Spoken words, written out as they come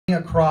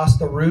across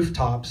the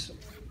rooftops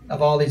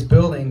of all these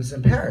buildings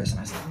in Paris. And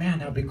I said, man,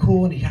 that would be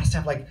cool. And he has to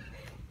have like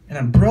an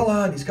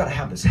umbrella, and he's got to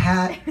have this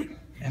hat,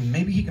 and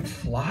maybe he can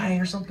fly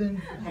or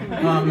something.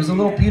 There's a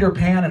little Peter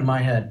Pan in my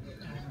head.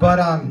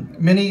 But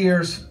many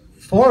years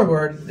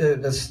forward,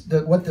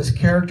 what this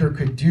character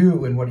could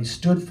do and what he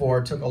stood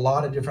for took a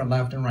lot of different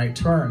left and right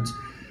turns.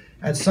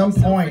 At some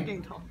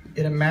point,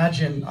 I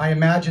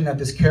imagined that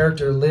this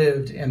character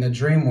lived in the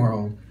dream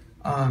world.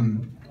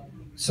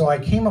 So I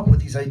came up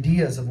with these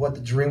ideas of what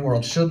the dream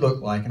world should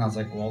look like, and I was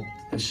like, well,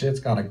 the shit's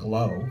gotta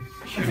glow.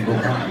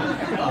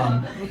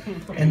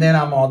 And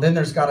then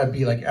there's gotta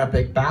be like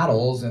epic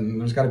battles,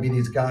 and there's gotta be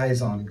these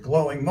guys on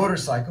glowing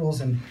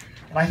motorcycles, and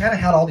I kind of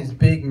had all these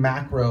big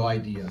macro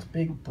ideas,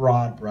 big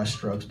broad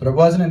brushstrokes. But it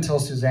wasn't until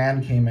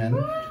Suzanne came in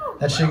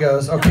that she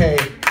goes, okay,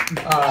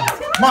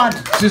 come on,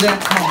 Suzanne,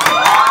 come on.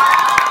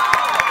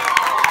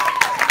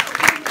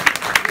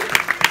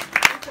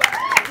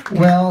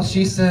 Well,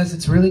 she says,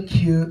 it's really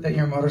cute that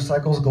your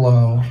motorcycles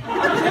glow.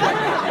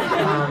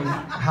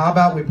 How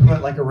about we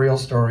put like a real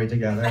story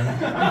together?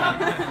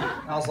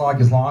 I was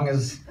like, as long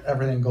as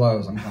everything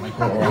glows, I'm kind of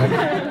cool.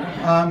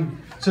 Right?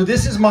 So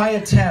this is my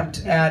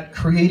attempt at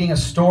creating a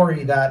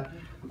story that,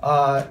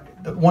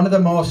 one of the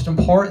most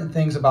important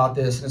things about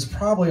this, and it's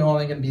probably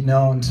only going to be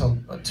known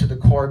to the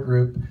core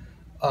group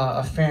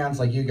of fans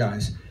like you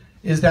guys,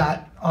 is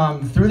that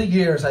through the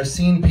years I've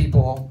seen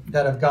people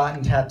that have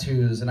gotten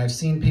tattoos, and I've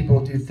seen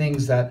people do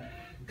things that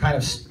kind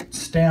of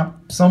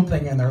stamp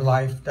something in their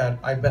life that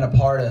I've been a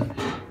part of.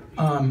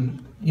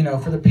 You know,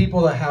 for the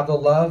people that have the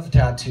love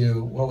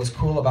tattoo, what was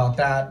cool about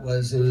that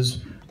was it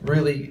was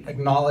really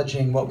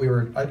acknowledging what we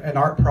were, an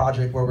art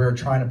project where we were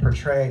trying to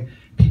portray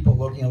people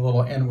looking a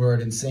little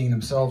inward and seeing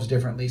themselves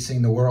differently,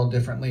 seeing the world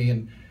differently,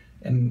 and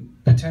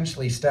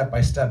potentially step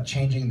by step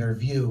changing their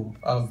view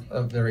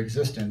of their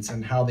existence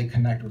and how they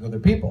connect with other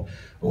people.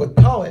 But with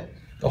Poet,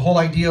 the whole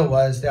idea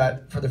was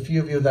that for the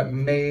few of you that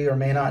may or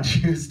may not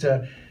choose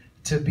to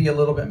be a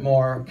little bit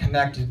more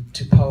connected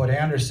to Poet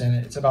Anderson,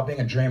 it's about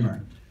being a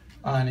dreamer.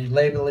 And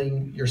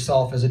labeling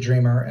yourself as a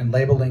dreamer and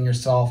labeling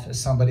yourself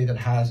as somebody that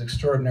has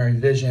extraordinary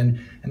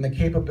vision and the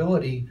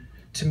capability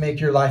to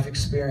make your life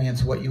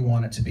experience what you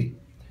want it to be.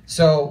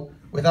 So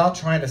without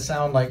trying to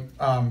sound like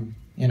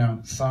you know,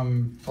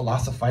 some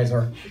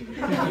philosophizer.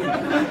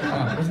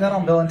 Isn't that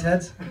on Bill and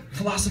Ted's?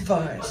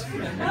 Philosophize.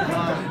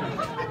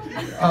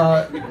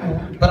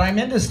 But I'm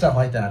into stuff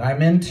like that.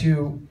 I'm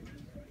into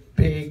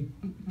big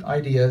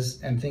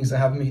ideas and things that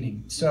have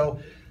meaning. So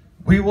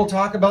we will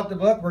talk about the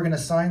book. We're going to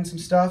sign some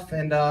stuff,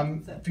 and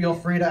feel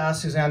free to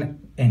ask Suzanne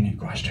any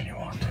question you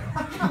want to.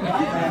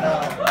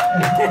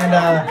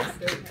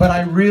 But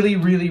I really,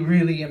 really,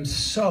 really am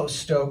so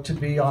stoked to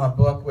be on a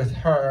book with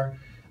her.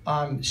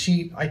 I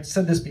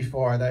said this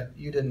before, that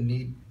you didn't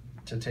need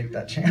to take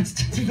that chance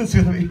to do this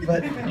with me,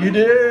 but you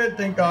did,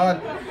 thank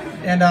God.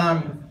 And,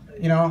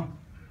 you know,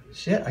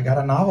 shit, I got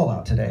a novel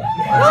out today.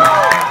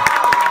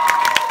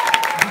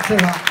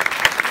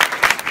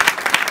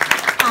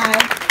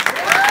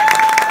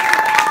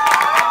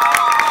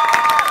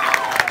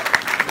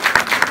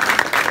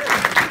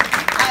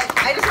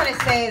 I just want to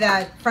say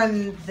that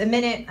from the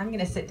minute, I'm going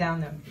to sit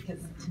down though, because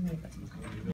to me that's important.